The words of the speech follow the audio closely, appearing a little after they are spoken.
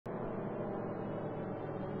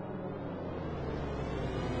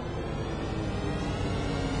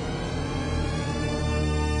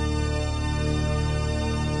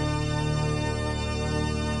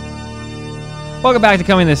Welcome back to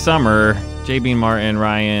Coming This Summer. JB and Martin,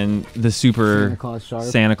 Ryan, the super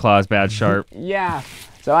Santa Claus Bad Sharp. Yeah.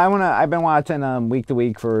 So I've been watching week to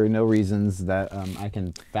week for no reasons that I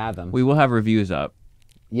can fathom. We will have reviews up.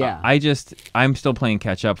 Yeah. I'm still playing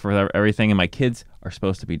catch up for everything, and my kids are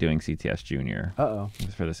supposed to be doing CTS Junior.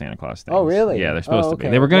 For the Santa Claus thing. Oh, really? Yeah, they're supposed to be.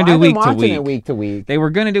 Okay. They were going to do week to week. They were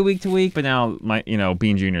going to do week to week, but now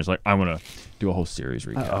Bean Junior's like, I want to do a whole series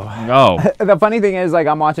recap. The funny thing is, like,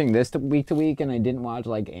 I'm watching this week to week, and I didn't watch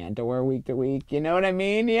like Andor week to week. You know what I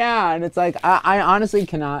mean? Yeah. And it's like I honestly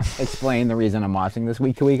cannot explain the reason I'm watching this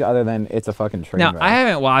week to week, other than it's a fucking train wreck. I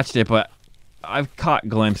haven't watched it, but I've caught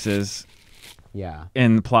glimpses. Yeah.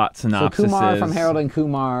 In plot synopsis. So Kumar from Harold and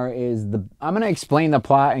Kumar is I'm going to explain the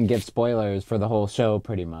plot and give spoilers for the whole show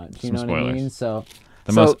pretty much. You know what I mean? So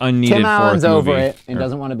most unneeded Tim Allen's over movie. it and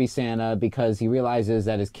doesn't want to be Santa because he realizes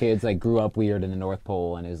that his kids like grew up weird in the North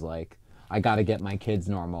Pole and is like, I got to get my kids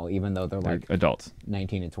normal even though they're like adults.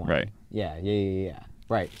 19 and 20. Right. Yeah.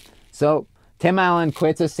 Right. So Tim Allen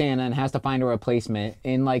quits as Santa and has to find a replacement.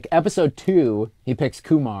 In like episode 2, he picks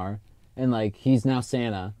Kumar and like he's now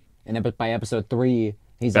Santa. And by episode 3,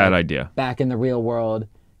 he's bad idea. Back in the real world.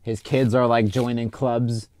 His kids are like joining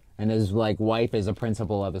clubs, and his like wife is a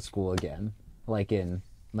principal of a school again, like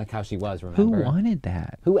how she was. Remember? Who wanted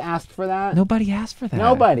that? Who asked for that? Nobody asked for that.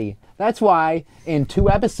 Nobody. That's why in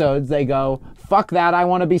 2 episodes they go, "Fuck that! I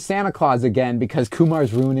want to be Santa Claus again," because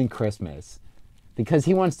Kumar's ruining Christmas. Because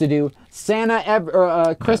he wants to do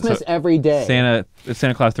Christmas every day.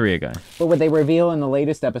 Santa Claus 3 again. But what they reveal in the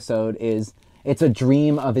latest episode is. It's a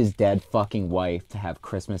dream of his dead fucking wife to have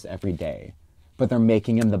Christmas every day. But they're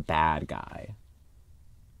making him the bad guy.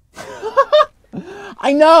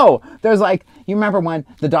 I know! There's like, you remember when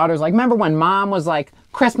the daughter's like, remember when mom was like,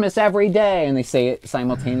 Christmas every day? And they say it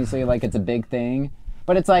simultaneously like it's a big thing.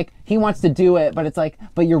 But it's like, he wants to do it, but it's like,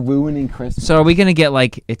 but you're ruining Christmas. So are we going to get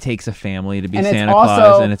like, it takes a family to be Santa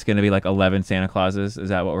Claus, and it's going to be like 11 Santa Clauses? Is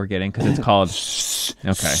that what we're getting? Because it's called...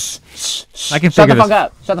 Okay. I can figure this...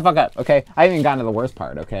 Shut the fuck up, okay? I haven't even gotten to the worst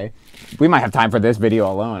part, okay? We might have time for this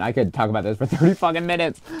video alone. I could talk about this for 30 fucking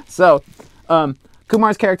minutes. So,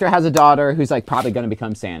 Kumar's character has a daughter who's like probably going to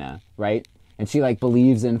become Santa, right? And she like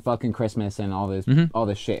believes in fucking Christmas and all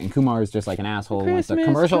this shit. And Kumar is just like an asshole who wants to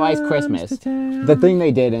commercialize Christmas. The thing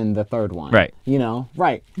they did in the 3rd one. Right. You know?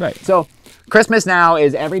 Right. Right. So Christmas now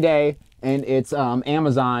is every day and it's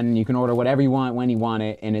Amazon. You can order whatever you want when you want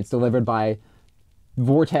it. And it's delivered by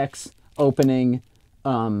vortex opening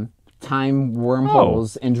time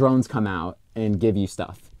wormholes and drones come out and give you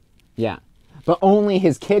stuff. Yeah. But only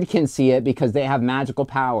his kid can see it because they have magical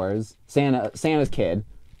powers. Santa's kid.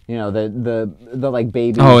 You know, the like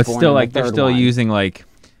baby. Oh, it's still like they're still using like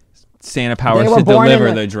Santa powers to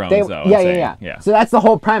deliver the drones, though. Yeah. So that's the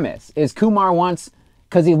whole premise. Is Kumar wants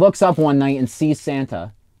because he looks up one night and sees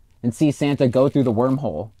Santa go through the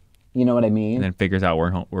wormhole. You know what I mean? And then figures out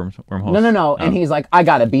wormholes. No. Oh. And he's like, I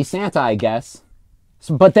gotta be Santa, I guess.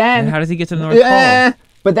 So, but then how does he get to the North Pole?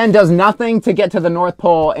 But then does nothing to get to the North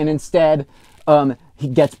Pole, and instead, he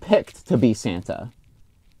gets picked to be Santa.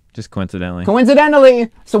 Just coincidentally.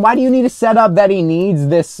 So why do you need to set up that he needs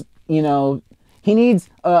this, you know, he needs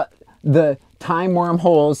the time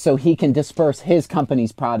wormholes so he can disperse his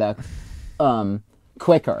company's product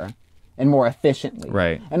quicker and more efficiently.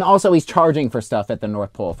 Right. And also he's charging for stuff at the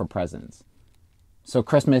North Pole for presents. So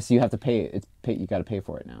Christmas, you have to pay. You got to pay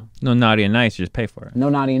for it now. No naughty and nice, you just pay for it. No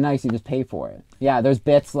naughty and nice, you just pay for it. Yeah, there's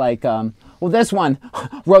bits like, well, this one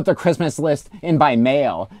wrote their Christmas list in by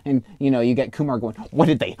mail, and you know, you get Kumar going, what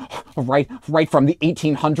did they write from the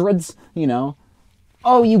 1800s? You know,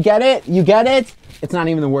 oh, you get it. It's not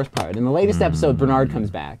even the worst part. In the latest episode, Bernard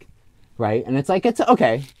comes back. Right, and it's like it's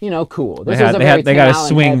okay, you know, cool. This is a very they got to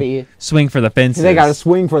swing for the fences. They got to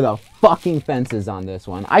swing for the fucking fences on this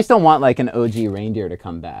one. I still want like an OG reindeer to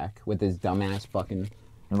come back with his dumbass fucking.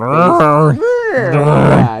 Yeah,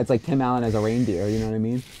 it's like Tim Allen as a reindeer. You know what I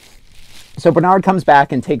mean? So Bernard comes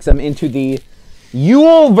back and takes them into the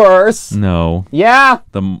Yuleverse. No. Yeah.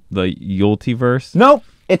 The Yuletiverse. Nope.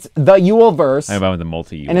 It's the Yuleverse. I about the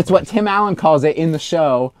multi. And it's what Tim Allen calls it in the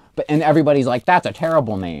show, and everybody's like, that's a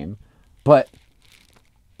terrible name. But,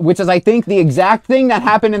 which is, I think, the exact thing that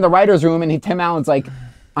happened in the writer's room, and Tim Allen's like,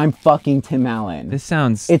 I'm fucking Tim Allen. This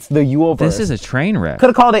sounds... It's the Yuleverse. This is a train wreck. Could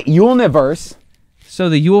have called it Yuleniverse. So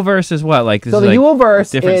the Yuleverse is what? Like, this so is the like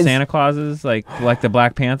Yuleverse different is... Santa Clauses? Like the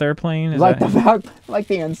Black Panther plane? Like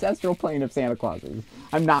the ancestral plane of Santa Clauses.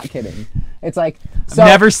 I'm not kidding. It's like... I've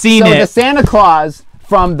never seen it. So the Santa Claus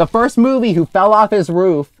from the first movie who fell off his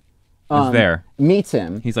roof Who's there? meets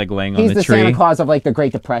him. He's like laying on He's the the tree. Santa Claus of like the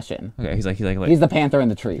Great Depression. Okay, he's like He's the panther in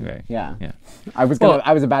the tree. Right. Yeah. Yeah. I was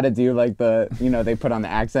about to do like the, they put on the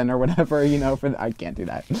accent or whatever, I can't do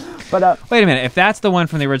that. But wait a minute, if that's the one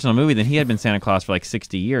from the original movie, then he had been Santa Claus for like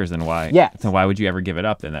 60 years, then why? Yeah. So why would you ever give it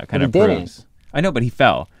up then? That kind of he proves. didn't. I know, but he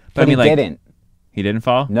fell. But I he mean, like, didn't. He didn't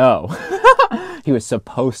fall? No. He was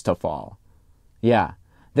supposed to fall. Yeah.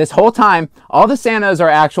 This whole time, all the Santas are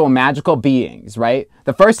actual magical beings, right?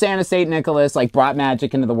 The first Santa, St. Nicholas, like brought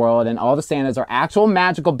magic into the world, and all the Santas are actual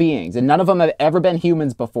magical beings, and none of them have ever been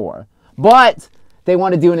humans before. But they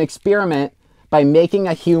want to do an experiment by making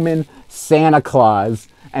a human Santa Claus,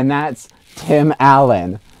 and that's Tim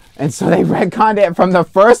Allen. And so they retconned it from the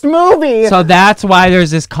first movie. So that's why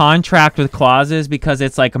there's this contract with Clauses, because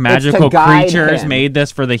it's like magical creatures made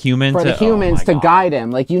this for the humans. For the humans to guide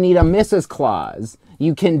him. Like, you need a Mrs. Claus.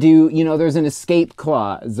 You can do, there's an escape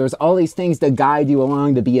clause. There's all these things to guide you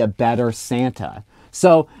along to be a better Santa.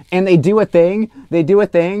 So, and they do a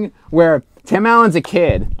thing where Tim Allen's a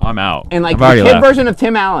kid. I'm out. And like the kid version of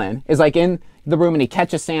Tim Allen is like in the room and he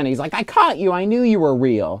catches Santa. He's like, I caught you. I knew you were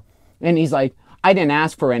real. And he's like, I didn't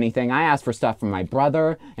ask for anything. I asked for stuff from my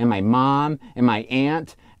brother and my mom and my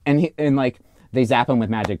aunt. And like they zap him with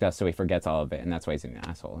magic dust so he forgets all of it. And that's why he's an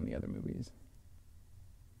asshole in the other movies.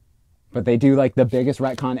 But they do like the biggest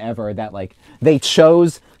retcon ever that like they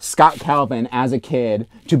chose Scott Calvin as a kid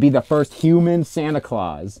to be the first human Santa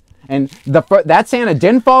Claus. And that Santa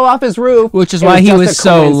didn't fall off his roof. Which is why he was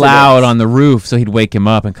so loud on the roof, so he'd wake him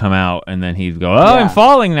up and come out, and then he'd go, I'm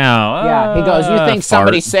falling now. Yeah, he goes, you think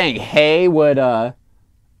somebody saying hey would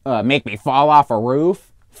make me fall off a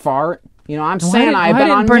roof? Fart? I'm Santa. I've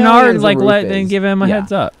been on Bernard didn't give him a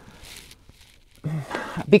heads up?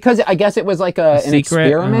 Because I guess it was like an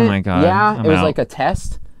experiment. Oh my God. Yeah, it was like a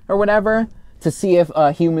test or whatever to see if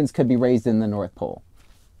humans could be raised in the North Pole.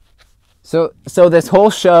 So this whole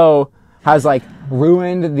show has like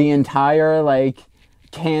ruined the entire like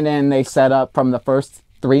canon they set up from the first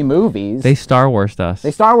 3 movies. They Star Wars'd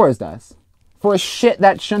us for shit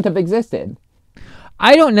that shouldn't have existed.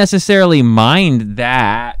 I don't necessarily mind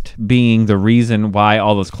that being the reason why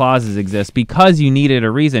all those clauses exist, because you needed a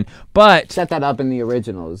reason, but... Set that up in the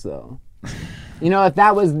originals, though. If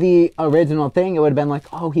that was the original thing, it would have been like,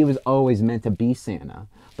 oh, he was always meant to be Santa.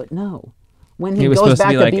 But no. When he goes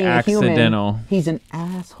back to being accidental. A human, he's an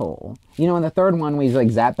asshole. In the third one, when he's like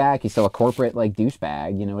zapped back, he's still a corporate like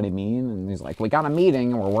douchebag, you know what I mean? And he's like, we got a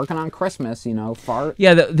meeting, and we're working on Christmas, fart.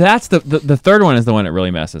 Yeah, that's the third one is the one that really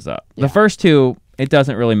messes up. Yeah. The first 2... it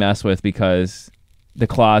doesn't really mess with because the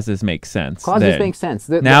clauses make sense. Clauses make sense.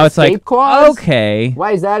 Now it's like, clause, okay.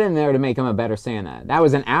 Why is that in there to make him a better Santa? That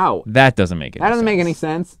was an out. That doesn't make any sense. That doesn't make any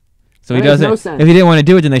sense. So he doesn't. No sense. If he didn't want to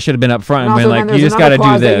do it, then they should have been up front and been like, you just got to do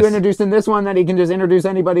this. That you introduced in this one that he can just introduce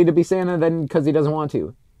anybody to be Santa then because he doesn't want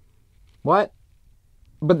to. What?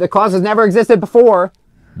 But the clauses never existed before.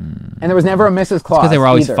 And there was never a Mrs. Claus. Because they were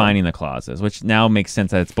always finding the clauses, which now makes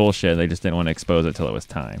sense that it's bullshit. They just didn't want to expose it till it was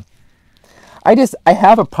time. I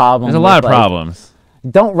have a problem. There's a lot of problems.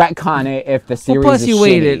 Don't retcon it if the series is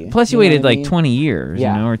shitty. Plus you waited like 20 years,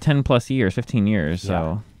 or 10 plus years, 15 years,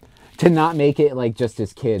 so. To not make it like just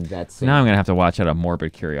his kid, that's... Now I'm going to have to watch out of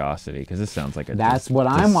morbid curiosity, because this sounds like That's what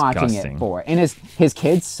I'm watching it for. And his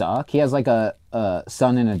kids suck. He has like a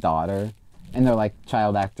son and a daughter, and they're like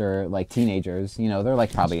child actor, like teenagers. They're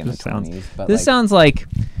like probably in the 20s. But this sounds like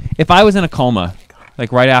if I was in a coma,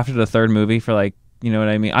 like right after the third movie for like, you know what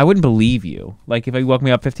I mean? I wouldn't believe you. Like if you woke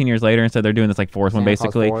me up 15 years later and said they're doing this like fourth one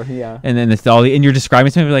basically, 4, yeah. And then it's all and you're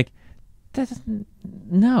describing something like,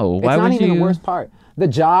 no. Why would you? It's not even the worst part. The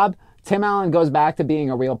job. Tim Allen goes back to being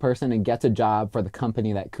a real person and gets a job for the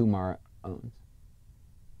company that Kumar owns.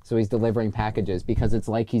 So he's delivering packages because it's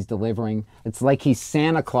like he's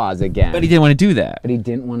Santa Claus again. But he didn't want to do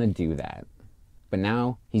that. But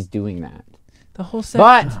now he's doing that. The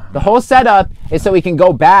whole setup is so he can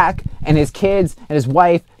go back and his kids and his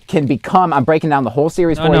wife can become... I'm breaking down the whole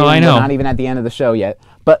series for you. I know. We're not even at the end of the show yet.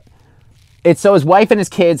 But it's so his wife and his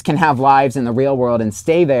kids can have lives in the real world and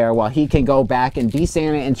stay there while he can go back and be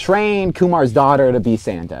Santa and train Kumar's daughter to be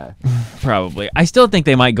Santa. Probably. I still think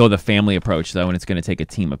they might go the family approach, though, and it's going to take a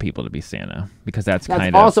team of people to be Santa. Because that's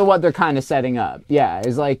kind of... also what they're kind of setting up. Yeah,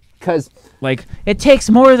 it's like... Because... Like, it takes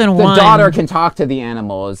more than one... The daughter can talk to the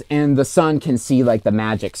animals, and the son can see, like, the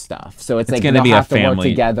magic stuff. So it's like they'll have to work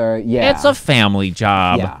together. Yeah. It's a family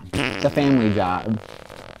job. Yeah, the family job.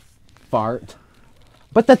 Fart.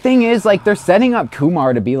 But the thing is, like, they're setting up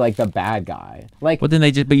Kumar to be, like, the bad guy. Like, but then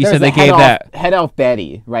but you said they gave that... Head elf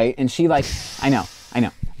Betty, right? And she, like... I know.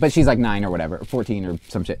 But she's, like, 9 or whatever, 14 or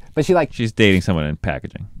some shit. But she, like... She's dating someone in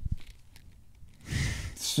packaging.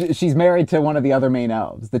 she's married to one of the other main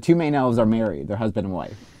elves. The two main elves are married. They're husband and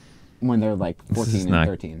wife when they're like 14 and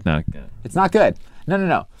 13. Not good. It's not good.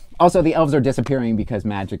 No. Also, the elves are disappearing because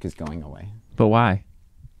magic is going away. But why?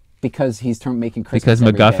 Because he's making Christmas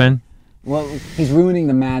Because MacGuffin? Day. Well, he's ruining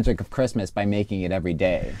the magic of Christmas by making it every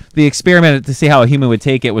day. The experiment to see how a human would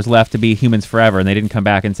take it was left to be humans forever, and they didn't come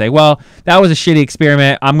back and say, well, that was a shitty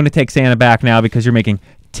experiment. I'm going to take Santa back now because you're making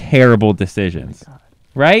terrible decisions. Oh,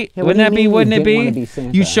 right? Yeah, Wouldn't you it be be?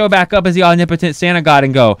 Santa? You show back up as the omnipotent Santa God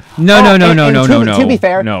and go, no. To be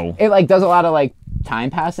fair, no. It like does a lot of like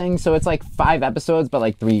time passing, so it's like 5 episodes, but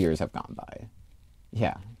like 3 years have gone by.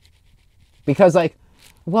 Yeah. Because like,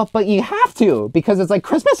 well, but you have to, because it's like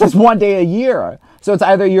Christmas is 1 day a year. So it's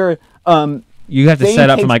either your you have to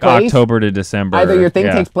set up from like October to December. Either your thing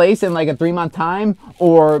takes place in like a 3-month time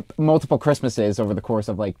or multiple Christmases over the course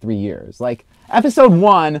of like 3 years. Like episode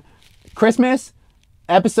 1, Christmas,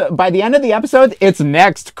 episode by the end of the episode, it's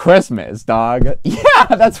next Christmas, dog. Yeah,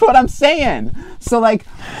 that's what I'm saying. So like,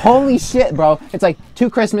 holy shit, bro. It's like 2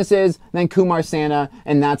 Christmases, then Kumar Santa,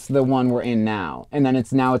 and that's the one we're in now. And then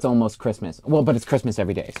it's almost Christmas. Well, but it's Christmas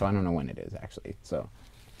every day, so I don't know when it is actually. So,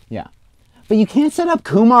 yeah. But you can't set up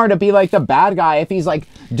Kumar to be like the bad guy if he's like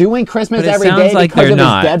doing Christmas every day like because of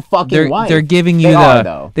not. his dead fucking wife. They're giving you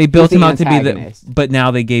they built him out to be the, but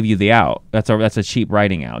now they gave you the out. That's a cheap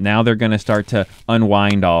writing out. Now they're going to start to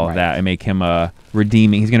unwind all of that and make him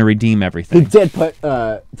redeeming. He's going to redeem everything. He did put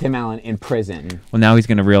Tim Allen in prison. Well, now he's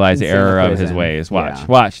going to realize the error of his ways.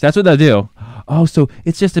 Watch. That's what they'll do. Oh, so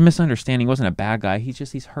it's just a misunderstanding. He wasn't a bad guy.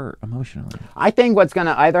 He's hurt emotionally. I think what's going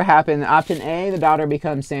to either happen, option A, the daughter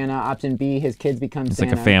becomes Santa. Option B, his kids become Santa.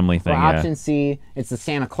 It's like a family thing, or option C, it's the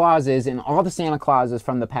Santa Clauses, and all the Santa Clauses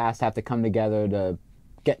from the past have to come together to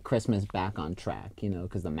get Christmas back on track, you know,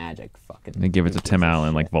 because the magic fucking... They give it to Tim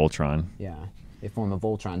Allen like Voltron. Yeah. They form a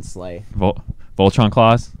Voltron sleigh. Voltron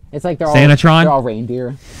claws? It's like they're all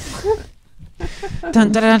reindeer. Dun,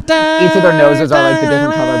 dun, dun, dun, each of their noses are like the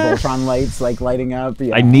different color Voltron lights like lighting up.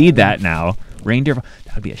 Yeah. I need that now. Reindeer.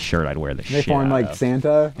 That would be a shirt I'd wear. They form like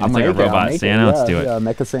Santa. It's like a robot Santa. Let's do it. Yeah,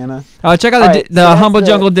 Mecha Santa. Check out the Humble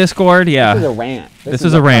Jungle Discord. Yeah. This is a rant. This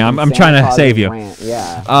is a rant. I'm trying to save you. Rant.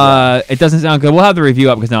 Yeah. It doesn't sound good. We'll have the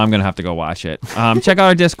review up because now I'm gonna have to go watch it. Check out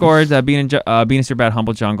our Discord. Venus Your Bad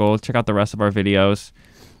Humble Jungle. Check out the rest of our videos.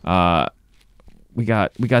 We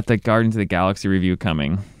got the Guardians of the Galaxy review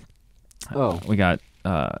coming. We got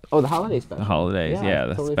the holiday special. The holidays,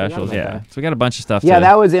 the totally specials, that. So we got a bunch of stuff. Yeah,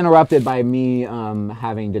 that was interrupted by me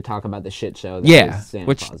having to talk about the shit show. That was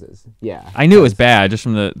Santa Clauses. Yeah, I knew it was bad just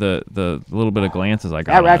from the little bit of glances I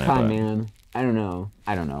got. At Retcon, man. I don't know,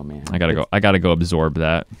 man. I gotta go absorb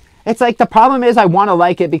that. It's like the problem is I want to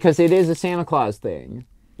like it because it is a Santa Claus thing.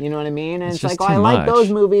 You know what I mean? And it's like, I like those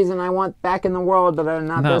movies and I want Back in the World, but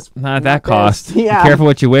not this. Not that cost. Yeah. Be careful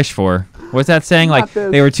what you wish for. What's that saying? Like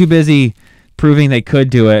they were too busy proving they could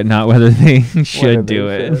do it, not whether they should do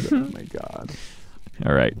it. Oh my god.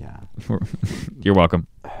 All right. Yeah. You're welcome.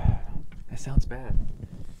 That sounds bad.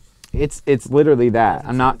 It's literally that.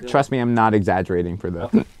 Trust me, I'm not exaggerating for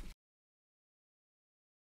the